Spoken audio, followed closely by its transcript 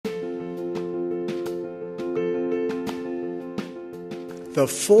The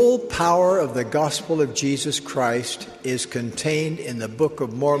full power of the gospel of Jesus Christ is contained in the Book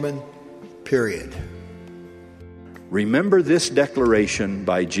of Mormon, period. Remember this declaration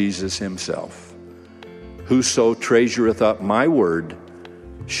by Jesus himself. Whoso treasureth up my word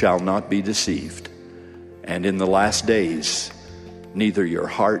shall not be deceived. And in the last days, neither your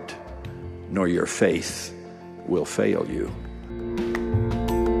heart nor your faith will fail you.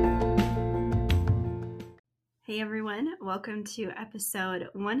 Hey everyone, welcome to episode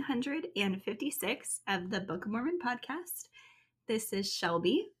 156 of the Book of Mormon podcast. This is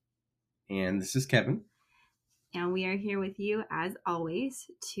Shelby. And this is Kevin. And we are here with you, as always,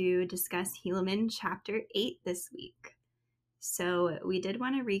 to discuss Helaman chapter 8 this week. So we did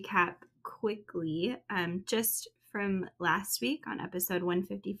want to recap quickly, just from last week on episode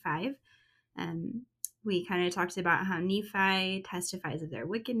 155. We kind of talked about how Nephi testifies of their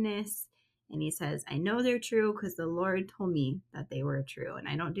wickedness. And he says, I know they're true because the Lord told me that they were true. And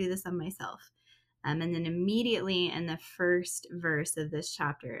I don't do this of myself. And then immediately in the first verse of this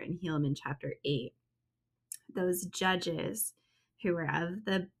chapter, in Helaman chapter 8, those judges who were of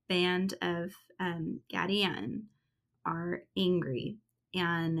the band of Gadian are angry.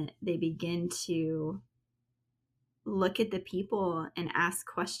 And they begin to look at the people and ask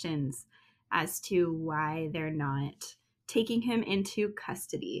questions as to why they're not taking him into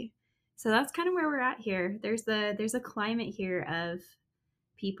custody. So that's kind of where we're at here. There's a climate here of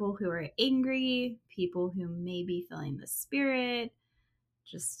people who are angry, people who may be feeling the spirit,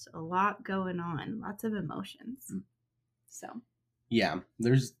 just a lot going on, lots of emotions. So yeah,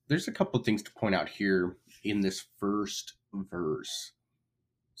 there's a couple of things to point out here in this first verse.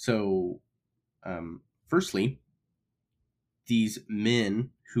 So, firstly, these men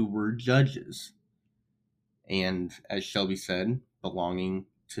who were judges, and as Shelby said, belonging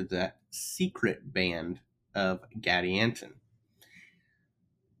to that secret band of Gadianton.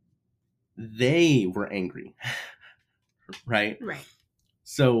 They were angry, right? Right.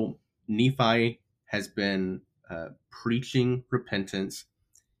 So Nephi has been preaching repentance,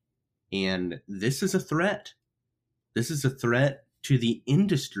 and this is a threat. This is a threat to the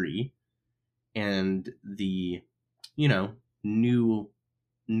industry and the,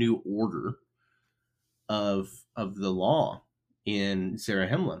 new order of the law in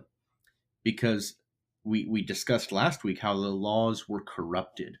Zarahemla, because we discussed last week how the laws were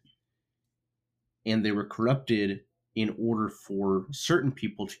corrupted, and they were corrupted in order for certain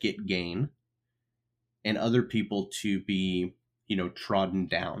people to get gain and other people to be, trodden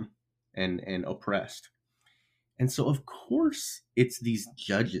down and oppressed. And so, of course, it's these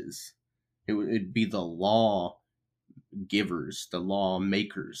judges. It'd be the law givers, the law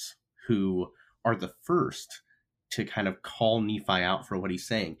makers, who are the first to kind of call Nephi out for what he's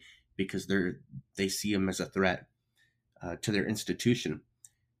saying, because they see him as a threat to their institution.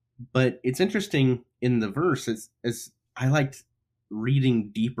 But it's interesting in the verse, as I liked reading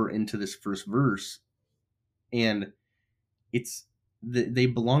deeper into this first verse, and they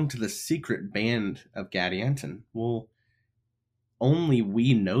belong to the secret band of Gadianton. Well, only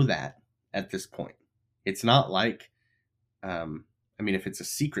we know that at this point. It's not like, if it's a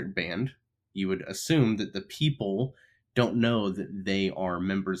secret band, you would assume that the people don't know that they are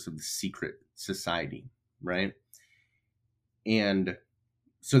members of the secret society, right? And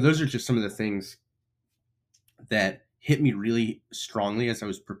so those are just some of the things that hit me really strongly as I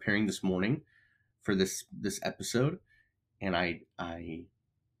was preparing this morning for this episode. And I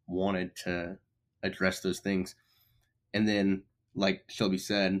wanted to address those things. And then, like Shelby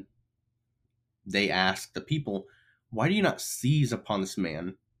said, they asked the people, why do you not seize upon this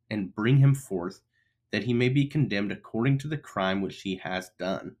man and bring him forth, that he may be condemned according to the crime which he has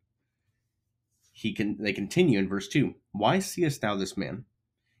done? They continue in verse 2. Why seest thou this man,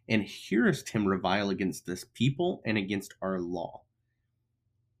 and hearest him revile against this people and against our law?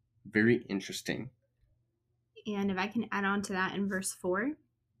 Very interesting. And if I can add on to that, in verse 4,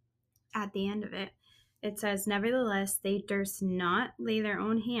 at the end of it, it says, nevertheless, they durst not lay their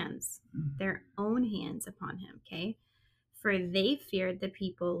own hands upon him, okay? For they feared the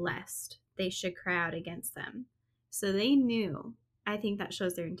people lest they should cry out against them. So they knew, I think that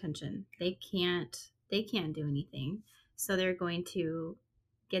shows their intention. They can't do anything. So they're going to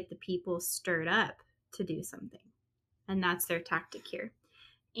get the people stirred up to do something. And that's their tactic here.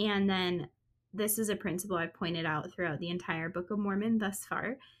 And then this is a principle I've pointed out throughout the entire Book of Mormon thus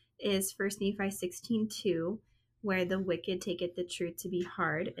far, is 1 Nephi 16:2, where the wicked taketh the truth to be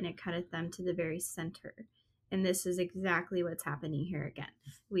hard, and it cutteth them to the very center. And this is exactly what's happening here again.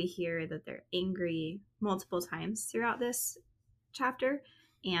 We hear that they're angry multiple times throughout this chapter,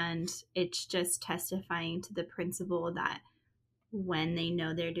 and it's just testifying to the principle that when they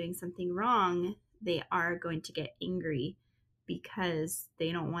know they're doing something wrong, they are going to get angry because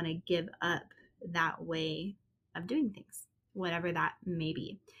they don't want to give up that way of doing things, whatever that may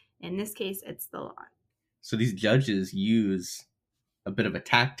be. In this case, it's the law. So these judges use a bit of a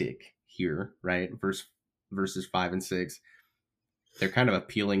tactic here, right? Verses 5 and 6. They're kind of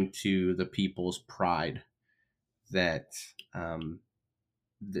appealing to the people's pride that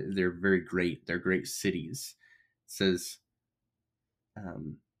they're very great. They're great cities. It says,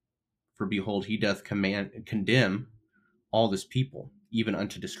 for behold, he doth condemn all this people, even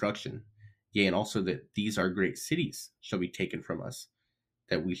unto destruction. Yea, and also that these our great cities shall be taken from us,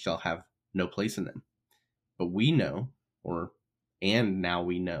 that we shall have no place in them. But we know, and now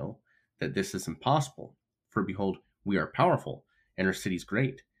we know, that this is impossible. For behold, we are powerful, and our cities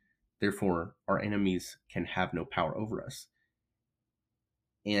great. Therefore, our enemies can have no power over us.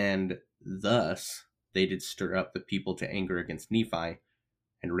 And thus they did stir up the people to anger against Nephi,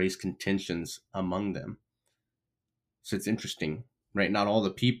 and raise contentions among them. So it's interesting, right? Not all the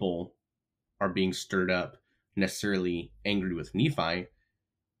people are being stirred up necessarily angry with Nephi.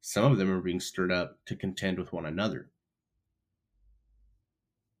 Some of them are being stirred up to contend with one another.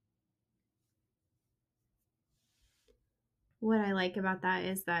 What I like about that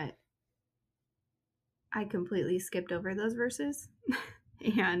is that I completely skipped over those verses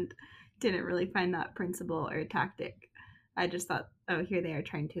and didn't really find that principle or tactic. I just thought, oh, here they are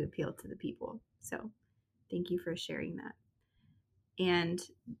trying to appeal to the people. So thank you for sharing that. And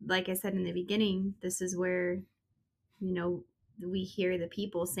like I said in the beginning, this is where, we hear the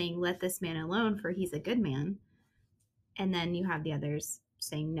people saying, let this man alone, for he's a good man. And then you have the others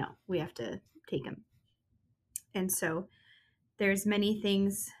saying, no, we have to take him. And so there's many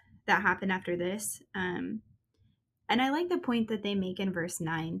things that happen after this. And I like the point that they make in verse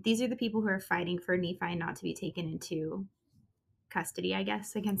 9. These are the people who are fighting for Nephi not to be taken into custody, I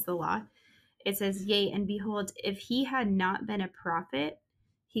guess, against the law. It says, yea, and behold, if he had not been a prophet,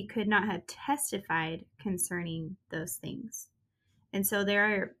 he could not have testified concerning those things. And so there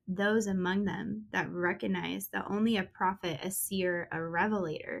are those among them that recognize that only a prophet, a seer, a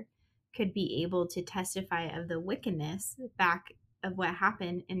revelator could be able to testify of the wickedness back of what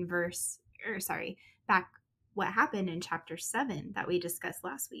happened in what happened in chapter 7 that we discussed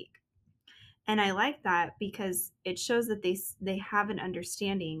last week. And I like that because it shows that they have an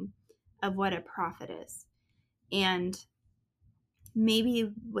understanding of what a prophet is. And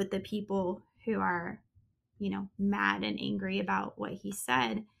maybe with the people who are, mad and angry about what he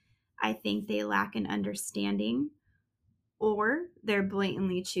said, I think they lack an understanding, or they're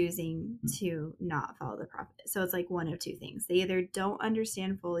blatantly choosing to not follow the prophet. So it's like one of two things. They either don't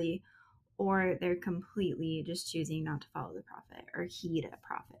understand fully, or they're completely just choosing not to follow the prophet or heed a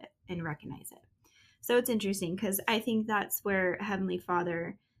prophet and recognize it. So it's interesting because I think that's where Heavenly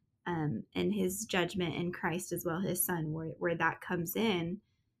Father and his judgment in Christ as well, his son, where that comes in,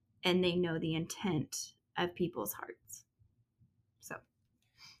 and they know the intent of people's hearts. So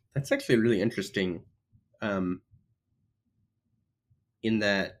that's actually really interesting, in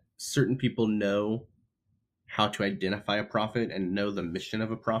that certain people know how to identify a prophet and know the mission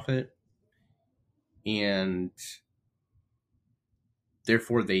of a prophet, and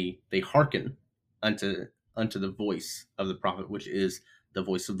therefore they hearken unto the voice of the prophet, which is the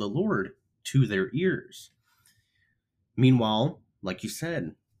voice of the Lord, to their ears. Meanwhile, like you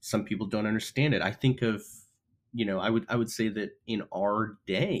said, some people don't understand it. I think of, I would say that in our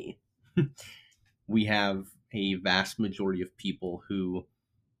day, we have a vast majority of people who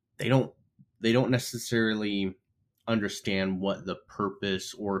they don't necessarily understand what the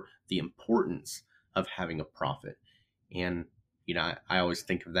purpose or the importance of having a prophet. And I always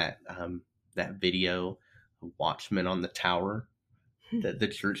think of that video, Watchman on the Tower, that the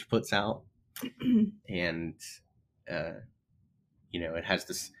church puts out, and it has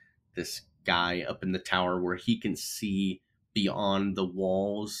this guy up in the tower where he can see beyond the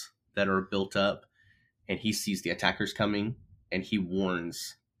walls that are built up, and he sees the attackers coming, and he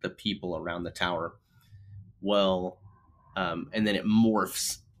warns the people around the tower. Well, and then it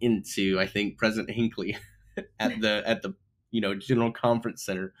morphs into, I think, President Hinckley at the General Conference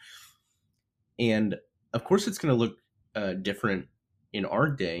Center. And of course it's going to look different in our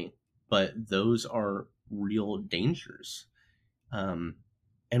day, but those are real dangers. And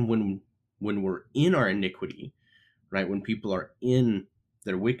when we're in our iniquity, right, when people are in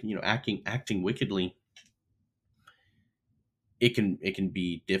their wicked, acting wickedly, it can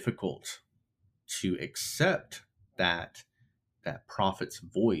be difficult to accept that prophet's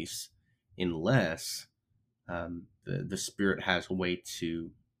voice, unless the Spirit has a way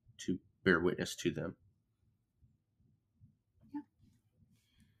to bear witness to them.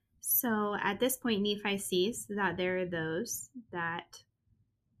 So at this point, Nephi sees that there are those that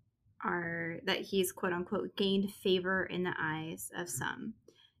he's quote unquote gained favor in the eyes of some.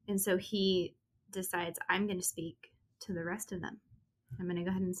 And so he decides, I'm going to speak to the rest of them. I'm going to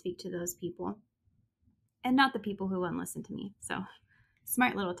go ahead and speak to those people and not the people who won't listen to me. So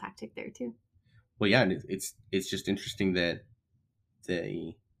smart little tactic there too. Well, yeah, and it's just interesting that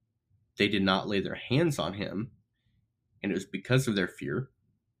they did not lay their hands on him, and it was because of their fear,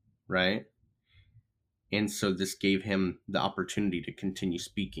 right? And so this gave him the opportunity to continue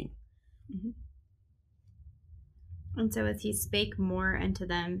speaking. Mm-hmm. And so as he spake more unto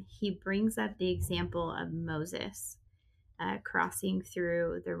them, he brings up the example of Moses crossing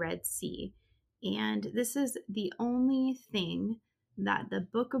through the Red Sea. And this is the only thing that the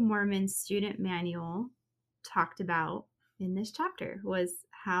Book of Mormon student manual talked about in this chapter, was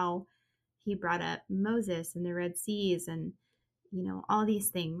how he brought up Moses and the Red Seas and, all these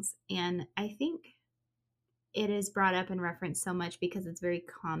things. And I think it is brought up and referenced so much because it's very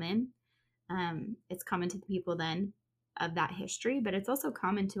common. It's common to the people then of that history, but it's also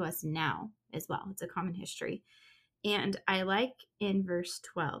common to us now as well. It's a common history. And I like in verse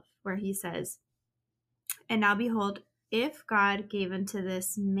 12 where he says, and now behold, if God gave unto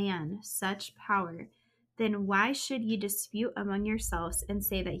this man such power, then why should ye dispute among yourselves and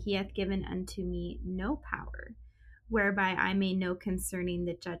say that he hath given unto me no power, whereby I may know concerning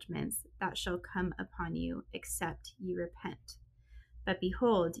the judgments that shall come upon you, except ye repent? But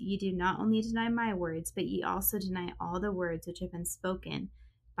behold, ye do not only deny my words, but ye also deny all the words which have been spoken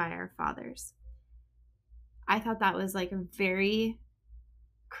by our fathers. I thought that was like a very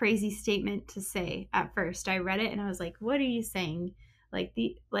crazy statement to say at first. I read it and I was like, what are you saying? Like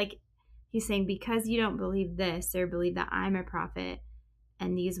he's saying, because you don't believe this or believe that I'm a prophet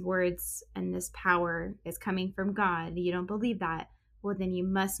and these words and this power is coming from God, you don't believe that, well, then you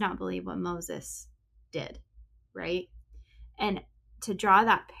must not believe what Moses did, right? And to draw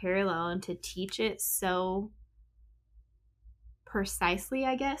that parallel and to teach it so precisely,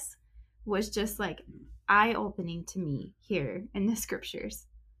 I guess, was just like eye-opening to me here in the scriptures.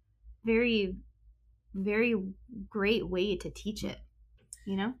 Very, very great way to teach it,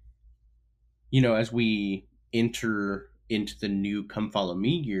 As we enter into the new Come Follow Me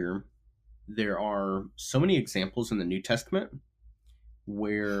year, there are so many examples in the New Testament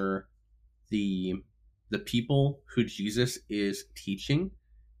where the people who Jesus is teaching,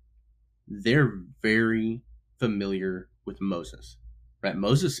 they're very familiar with Moses, right?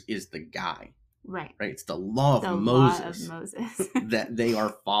 Moses is the guy, right? It's the law of Moses that they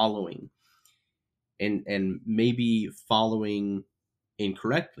are following, and maybe following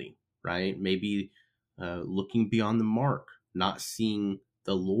incorrectly, right? Maybe looking beyond the mark, not seeing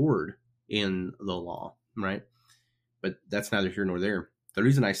the Lord in the law, right? But that's neither here nor there. The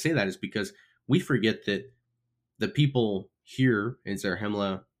reason I say that is because we forget that the people here in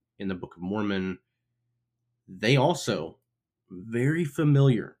Zarahemla, in the Book of Mormon, they also very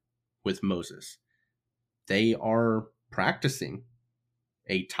familiar with Moses. They are practicing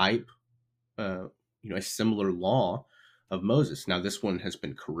a type, a similar law of Moses. Now, this one has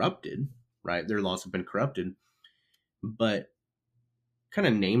been corrupted, right? Their laws have been corrupted, but kind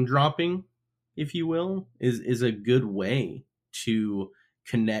of name dropping, if you will, is a good way to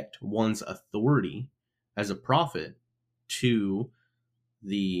connect one's authority as a prophet to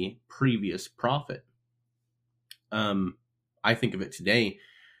the previous prophet. I think of it today,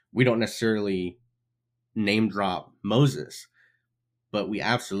 we don't necessarily name drop Moses, but we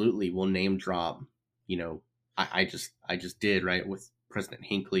absolutely will name drop, I just did, right, with President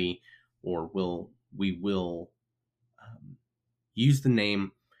Hinckley, or we will use the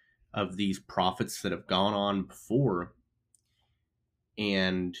name of these prophets that have gone on before,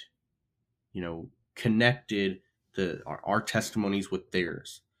 and connected our testimonies with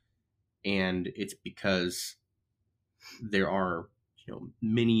theirs. And it's because there are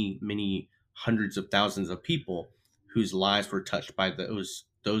many hundreds of thousands of people whose lives were touched by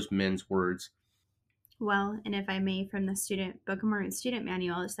those men's words. Well, and if I may, from the Book of Mormon student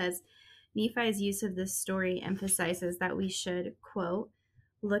manual, it says Nephi's use of this story emphasizes that we should, quote,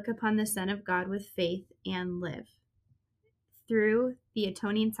 look upon the Son of God with faith and live. Through the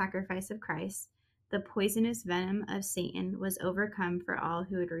atoning sacrifice of Christ, the poisonous venom of Satan was overcome for all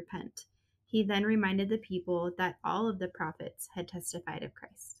who would repent. He then reminded the people that all of the prophets had testified of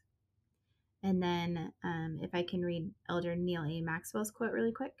Christ. And then if I can read Elder Neil A. Maxwell's quote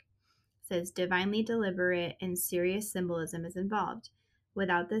really quick, it says, divinely deliberate and serious symbolism is involved.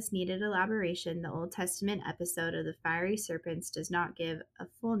 Without this needed elaboration, the Old Testament episode of the fiery serpents does not give a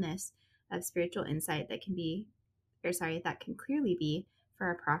fullness of spiritual insight that can clearly be for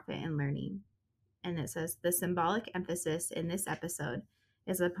our profit and learning. And it says the symbolic emphasis in this episode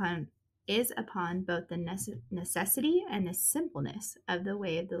is upon both the necessity and the simpleness of the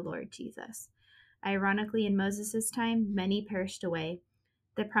way of the Lord Jesus. Ironically, in Moses' time, many perished away.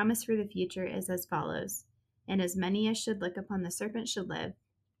 The promise for the future is as follows: and as many as should look upon the serpent should live,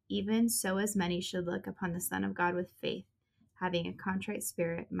 even so as many should look upon the Son of God with faith, having a contrite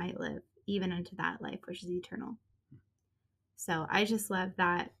spirit might live, even unto that life which is eternal. So I just love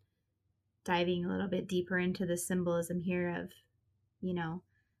that, diving a little bit deeper into the symbolism here of,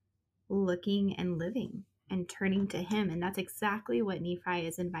 looking and living and turning to him. And that's exactly what Nephi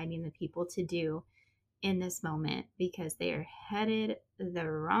is inviting the people to do in this moment, because they are headed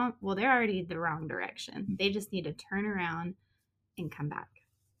they're already the wrong direction. They just need to turn around and come back.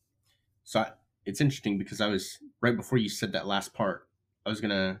 So it's interesting because I was, right before you said that last part, I was going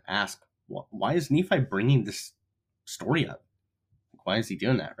to ask, why is Nephi bringing this story up? Why is he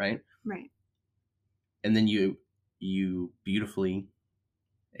doing that, right? Right. And then you beautifully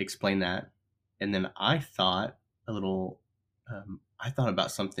explain that. And then I thought about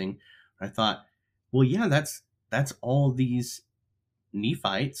something. I thought, well, yeah, that's all these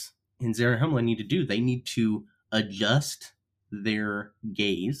Nephites in Zarahemla need to do. They need to adjust their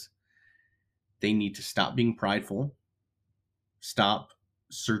gaze. They need to stop being prideful, stop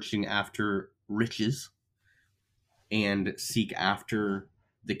searching after riches, and seek after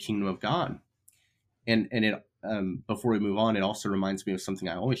the kingdom of God. And it before we move on, it also reminds me of something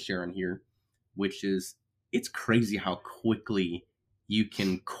I always share on here, which is it's crazy how quickly you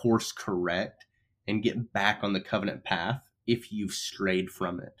can course correct and get back on the covenant path if you've strayed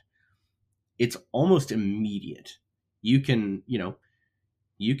from it. It's almost immediate. You can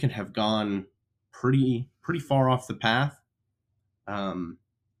have gone pretty far off the path. I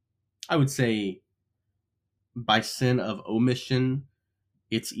would say by sin of omission,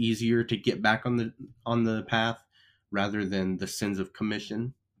 it's easier to get back on the path rather than the sins of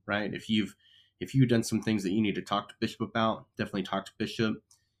commission, right? If you've done some things that you need to talk to Bishop about, definitely talk to Bishop.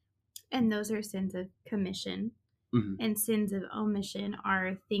 And those are sins of commission. Mm-hmm. And sins of omission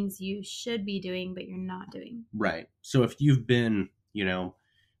are things you should be doing, but you're not doing. Right. So if you've been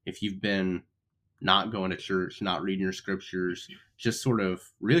not going to church, not reading your scriptures, just sort of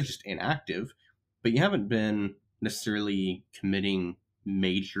really just inactive, but you haven't been necessarily committing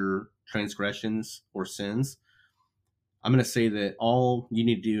major transgressions or sins, I'm going to say that all you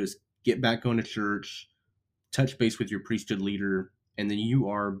need to do is get back going to church, touch base with your priesthood leader, and then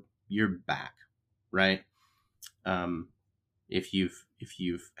you're back, right? If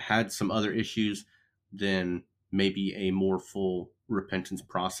you've had some other issues, then maybe a more full repentance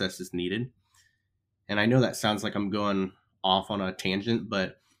process is needed. And I know that sounds like I'm going off on a tangent,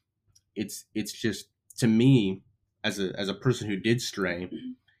 but it's just, to me, as a person who did stray,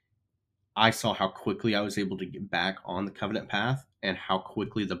 I saw how quickly I was able to get back on the covenant path and how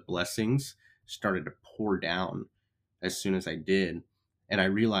quickly the blessings started to pour down as soon as I did. And I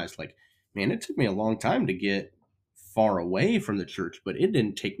realized, like, man, it took me a long time to get far away from the church, but it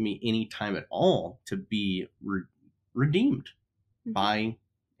didn't take me any time at all to be redeemed mm-hmm. by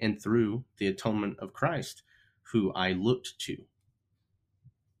and through the atonement of Christ, who I looked to.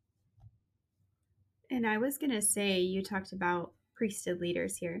 And I was going to say, you talked about priesthood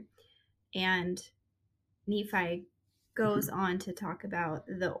leaders here, and Nephi goes mm-hmm. on to talk about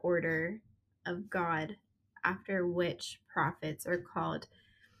the order of God after which prophets are called.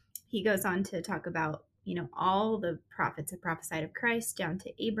 He goes on to talk about, all the prophets have prophesied of Christ down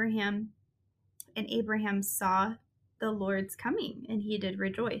to Abraham, and Abraham saw the Lord's coming and he did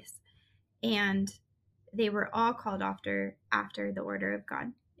rejoice. And they were all called after the order of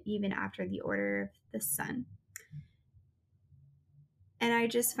God, even after the order of the Son. And I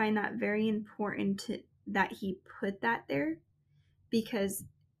just find that very important that he put that there, because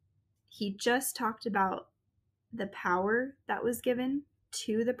he just talked about the power that was given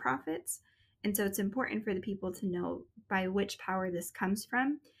to the prophets. And so it's important for the people to know by which power this comes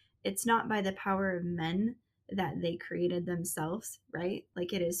from. It's not by the power of men that they created themselves, right?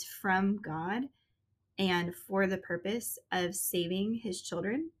 Like, it is from God and for the purpose of saving his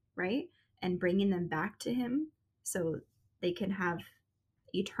children, right? And bringing them back to him so they can have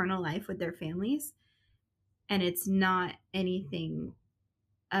eternal life with their families. And it's not anything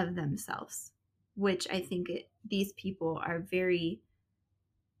of themselves, which I think these people are very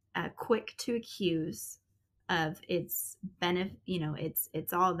quick to accuse of its benefit.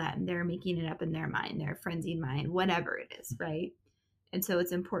 It's all that, and they're making it up in their mind, their frenzied mind, whatever it is, right? And so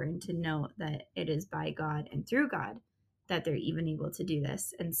it's important to note that it is by God and through God that they're even able to do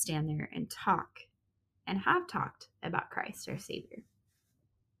this and stand there and talk and have talked about Christ, our Savior.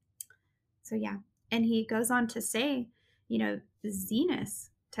 So yeah. And he goes on to say, Zenos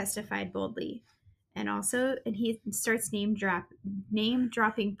testified boldly. And he starts name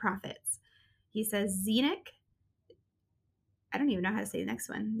dropping prophets. He says Zenock, I don't even know how to say the next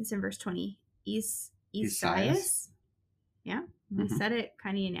one. It's in verse 20. Esaias. Yeah. We said it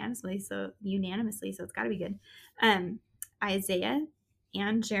kind of unanimously, so it's got to be good. Isaiah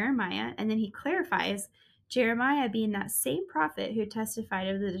and Jeremiah, and then he clarifies Jeremiah being that same prophet who testified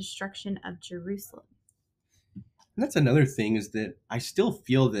of the destruction of Jerusalem. And that's another thing, is that I still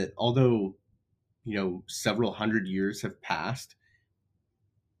feel that although, several hundred years have passed,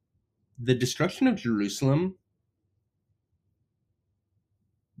 the destruction of Jerusalem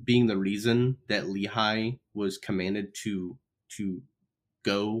being the reason that Lehi was commanded to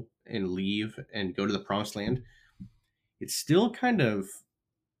go and leave and go to the promised land, it's still kind of,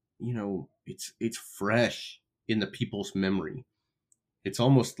 it's fresh in the people's memory. It's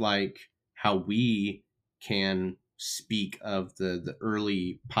almost like how we can speak of the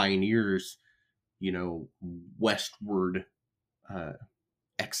early pioneers, westward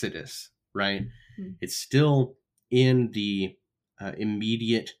exodus, right? Mm-hmm. It's still in the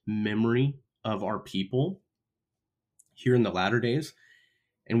immediate memory of our people here in the latter days,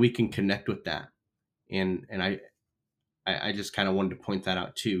 and we can connect with that. And I just kind of wanted to point that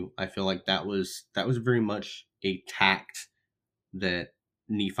out too. I feel like that was very much a tact that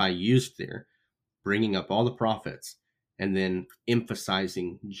Nephi used there, bringing up all the prophets and then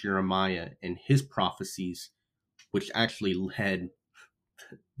emphasizing Jeremiah and his prophecies, which actually led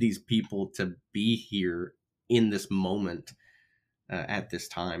these people to be here in this moment at this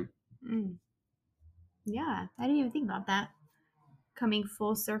time. Mm. Yeah, I didn't even think about that. Coming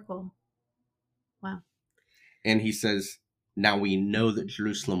full circle. Wow. And he says, now we know that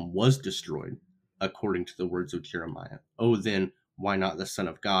Jerusalem was destroyed according to the words of Jeremiah. Oh, then why not the Son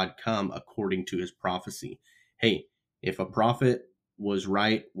of God come according to his prophecy? Hey, if a prophet was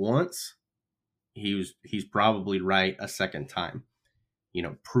right once, he's probably right a second time.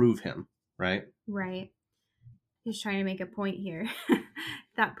 Prove him, right? Right. He's trying to make a point here.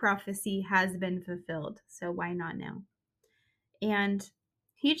 That prophecy has been fulfilled, so why not now? And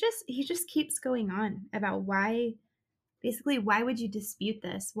he just keeps going on about why would you dispute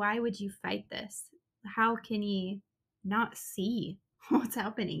this? Why would you fight this? How can you not see what's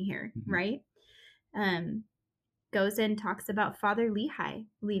happening here, mm-hmm. right? Goes in, talks about Father Lehi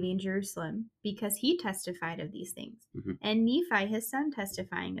leaving Jerusalem because he testified of these things, mm-hmm. and Nephi, his son,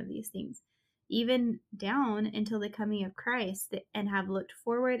 testifying of these things, even down until the coming of Christ, and have looked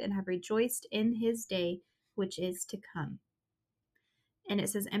forward and have rejoiced in his day, which is to come. And it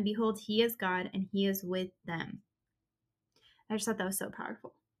says, and behold, he is God and he is with them. I just thought that was so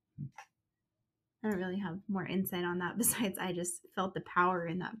powerful. I don't really have more insight on that besides I just felt the power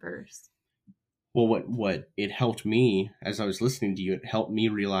in that verse. Well, what it helped me as I was listening to you, it helped me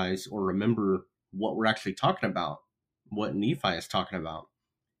realize or remember what we're actually talking about, what Nephi is talking about.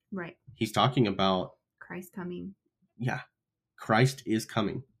 Right. He's talking about Christ coming. Yeah. Christ is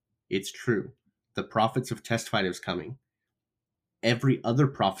coming. It's true. The prophets have testified of his coming. Every other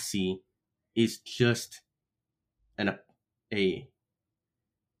prophecy is just a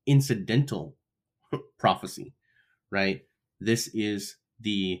incidental prophecy, right? This is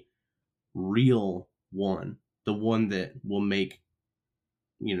the real one, the one that will make,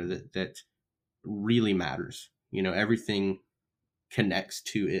 that really matters. Everything connects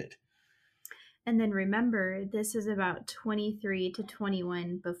to it. And then remember, this is about 23 to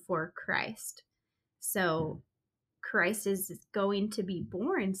 21 before Christ. So Christ is going to be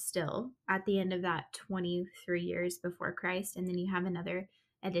born still at the end of that 23 years before Christ. And then you have another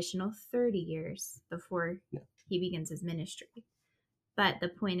additional 30 years before he begins his ministry. But the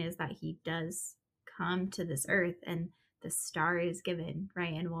point is that he does come to this earth and the star is given,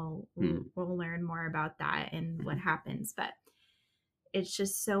 right? And we'll learn more about that and what happens. But it's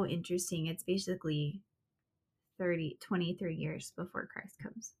just so interesting. It's basically 23 years before Christ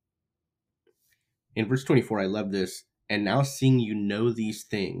comes. In verse 24, I love this. And now seeing you know these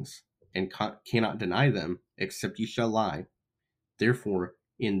things and cannot deny them, except ye shall lie. Therefore,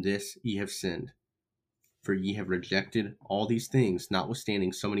 in this ye have sinned. For ye have rejected all these things,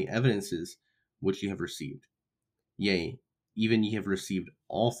 notwithstanding so many evidences which ye have received. Yea, even ye have received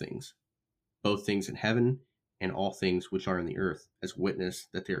all things, both things in heaven and all things which are in the earth, as witness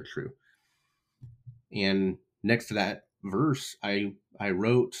that they are true. And next to that verse, I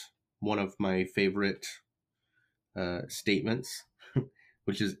wrote one of my favorite statements,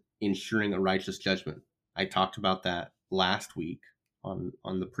 which is ensuring a righteous judgment. I talked about that last week on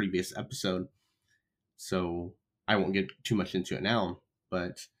the previous episode, so I won't get too much into it now.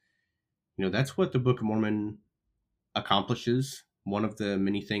 But That's what the Book of Mormon accomplishes. One of the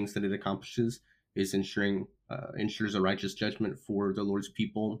many things that it accomplishes is ensures a righteous judgment for the Lord's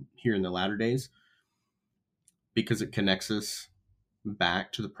people here in the latter days, because it connects us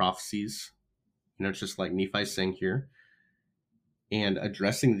back to the prophecies. Just like Nephi's saying here, and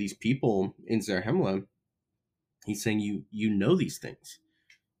addressing these people in Zarahemla, he's saying you know these things.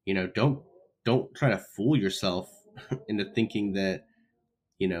 Don't try to fool yourself into thinking that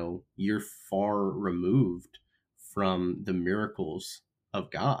you're far removed from the miracles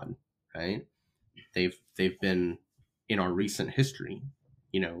of God, right? They've been in our recent history,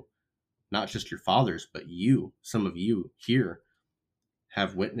 not just your fathers, but some of you here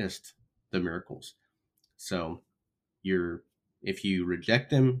have witnessed the miracles. So if you reject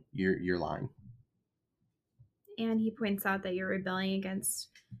them, you're lying. And he points out that you're rebelling against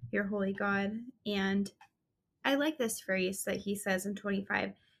your holy God. And I like this phrase that he says in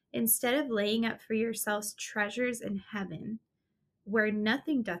 25, instead of laying up for yourselves treasures in heaven, where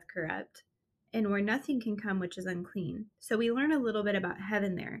nothing doth corrupt, and where nothing can come which is unclean. So we learn a little bit about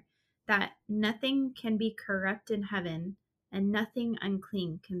heaven there, that nothing can be corrupt in heaven, and nothing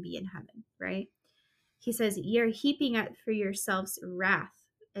unclean can be in heaven, right? He says, you're heaping up for yourselves wrath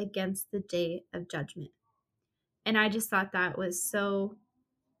against the day of judgment. And I just thought that was so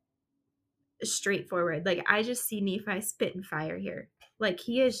straightforward. Like, I just see Nephi spitting fire here. Like,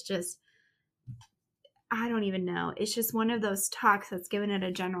 he is just, I don't even know. It's just one of those talks that's given at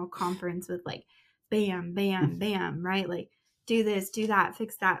a general conference with like, bam, bam, bam, right? Like, do this, do that,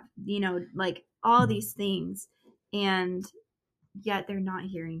 fix that, like all these things. And yet they're not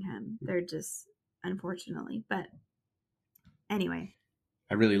hearing him. They're just, unfortunately. But anyway.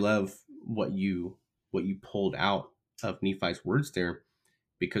 I really love what you pulled out of Nephi's words there,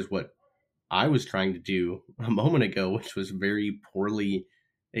 because what I was trying to do a moment ago, which was very poorly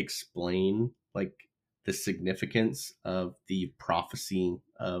explain like the significance of the prophecy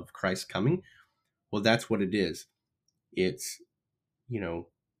of Christ coming. Well, that's what it is. It's,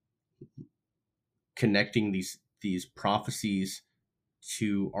 connecting these prophecies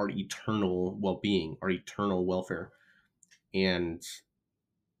to our eternal well-being, our eternal welfare. And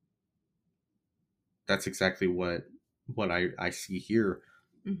that's exactly what I see here.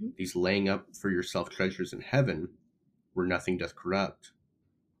 Mm-hmm. These laying up for yourself treasures in heaven, where nothing doth corrupt,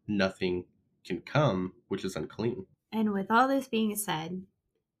 nothing can come which is unclean. And with all this being said,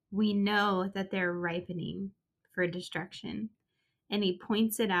 we know that they're ripening for destruction. And he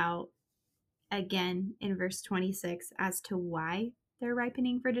points it out again in verse 26 as to why they're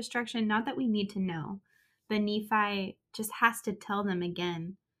ripening for destruction. Not that we need to know, but Nephi just has to tell them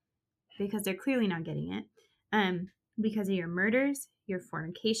again, because they're clearly not getting it. Because of your murders, your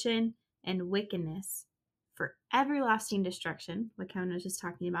fornication, and wickedness, for everlasting destruction, what Kevin was just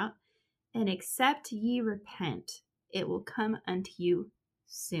talking about. And except ye repent, it will come unto you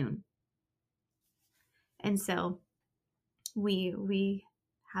soon. And so we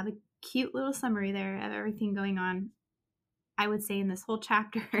have a cute little summary there of everything going on. I would say in this whole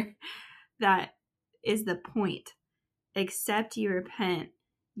chapter, that is the point. Except you repent,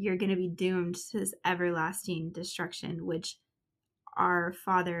 you're going to be doomed to this everlasting destruction, which our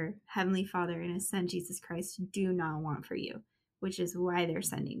Father, Heavenly Father, and His Son, Jesus Christ, do not want for you, which is why they're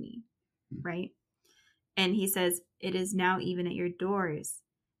sending me, right? And he says, it is now even at your doors.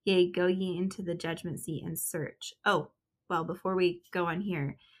 Yea, go ye into the judgment seat and search. Oh, well, before we go on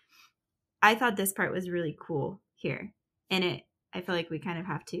here, I thought this part was really cool here. And I feel like we kind of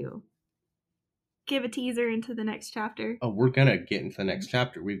have to give a teaser into the next chapter. Oh, we're gonna get into the next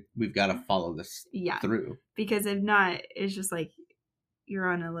chapter. We've got to follow this through. Because if not, it's just like you're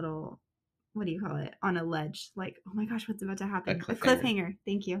on a little, what do you call it? On a ledge. Like, oh my gosh, what's about to happen? A cliffhanger.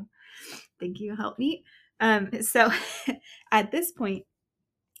 Thank you. Help me. So at this point,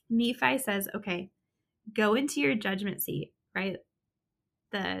 Nephi says, okay, go into your judgment seat, right?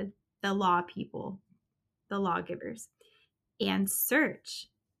 The law people, the lawgivers, and search.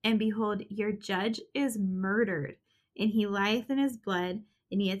 And behold, your judge is murdered, and he lieth in his blood,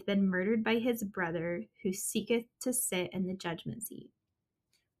 and he hath been murdered by his brother, who seeketh to sit in the judgment seat.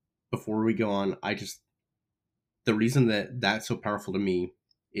 Before we go on, the reason that that's so powerful to me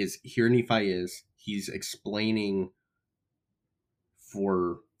is here Nephi he's explaining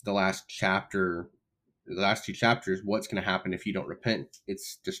for the last two chapters, what's going to happen if you don't repent.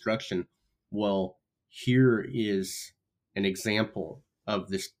 It's destruction. Well, here is an example of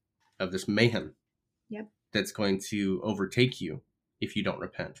this mayhem. Yep. That's going to overtake you if you don't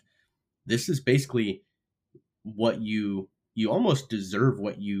repent. This is basically what you almost deserve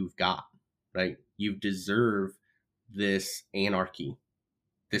what you've got, right? You deserve this anarchy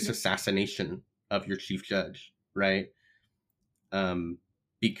this assassination of your chief judge, right?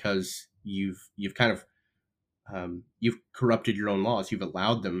 Because you've kind of you've corrupted your own laws. You've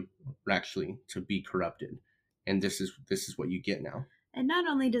allowed them actually to be corrupted, and this is what you get now. And not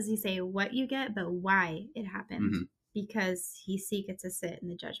only does he say what you get, but why it happened, because he seeketh to sit in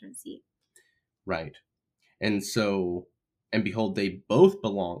the judgment seat. Right. And so, and behold, they both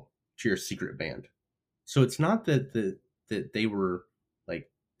belong to your secret band. So it's not that that they were like,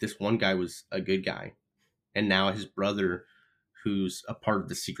 this one guy was a good guy, and now his brother, who's a part of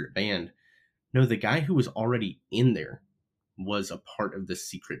the secret band. No, the guy who was already in there was a part of the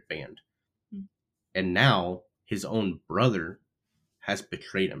secret band. And now his own brother has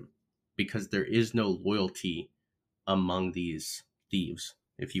betrayed him, because there is no loyalty among these thieves,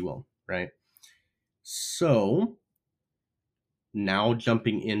 if you will, right? So now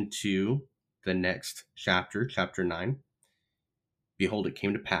jumping into the next chapter, chapter 9, behold, it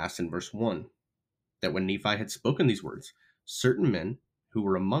came to pass in verse 1 that when Nephi had spoken these words, certain men who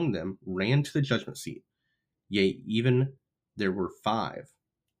were among them ran to the judgment seat. Yea, even there were 5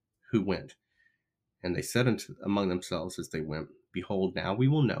 who went. And they said among themselves as they went, behold, now we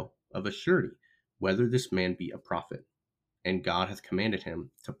will know of a surety whether this man be a prophet, and God hath commanded him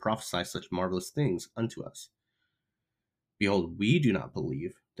to prophesy such marvelous things unto us. Behold, we do not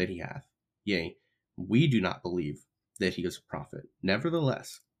believe that he hath. Yea, we do not believe that he is a prophet.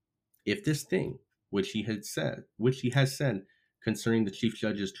 Nevertheless, if this thing which he has said concerning the chief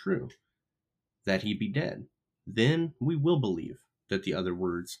judge is true, that he be dead, then we will believe that the other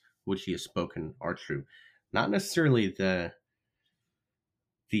words which he has spoken are true. Not necessarily the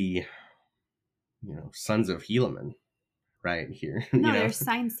sons of Helaman, right here. No, they're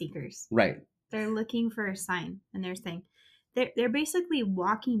sign seekers. Right. They're looking for a sign, and they're saying, they're basically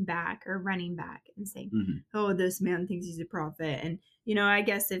walking back or running back and saying, oh, this man thinks he's a prophet. And, I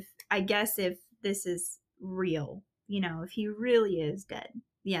guess if this is real, if he really is dead,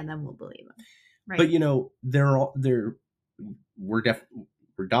 yeah, then we'll believe him. Right. But,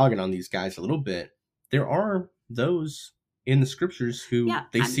 we're dogging on these guys a little bit. There are those in the scriptures who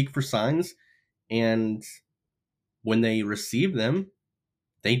seek for signs, and when they receive them,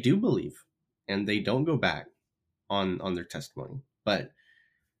 they do believe, and they don't go back on their testimony. But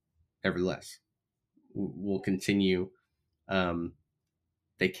nevertheless, we'll continue.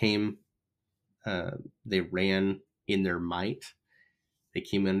 They came, they ran in their might. They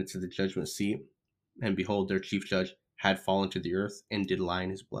came into the judgment seat, and behold, their chief judge had fallen to the earth and did lie in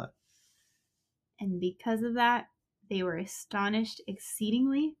his blood. And because of that, they were astonished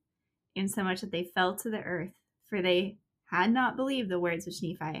exceedingly, insomuch that they fell to the earth, for they had not believed the words which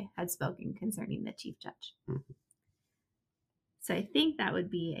Nephi had spoken concerning the chief judge. So I think that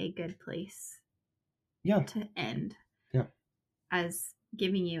would be a good place to end. Yeah. As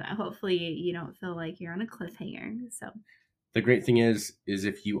giving you, hopefully you don't feel like you're on a cliffhanger. So the great thing is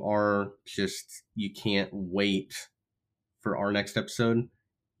if you are you can't wait for our next episode,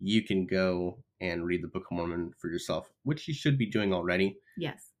 you can go and read the Book of Mormon for yourself, which you should be doing already.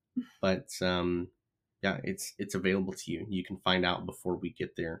 Yes. But it's available to you. You can find out before we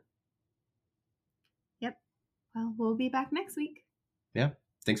get there. Yep. Well, we'll be back next week. Yeah.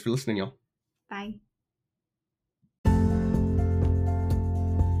 Thanks for listening, y'all. Bye.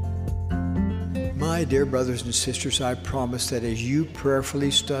 My dear brothers and sisters, I promise that as you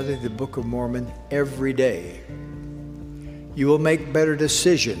prayerfully study the Book of Mormon every day, you will make better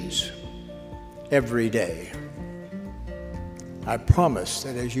decisions every day. I promise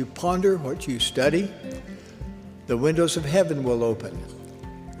that as you ponder what you study, the windows of heaven will open,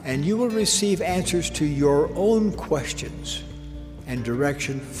 and you will receive answers to your own questions and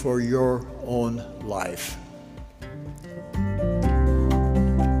direction for your own life.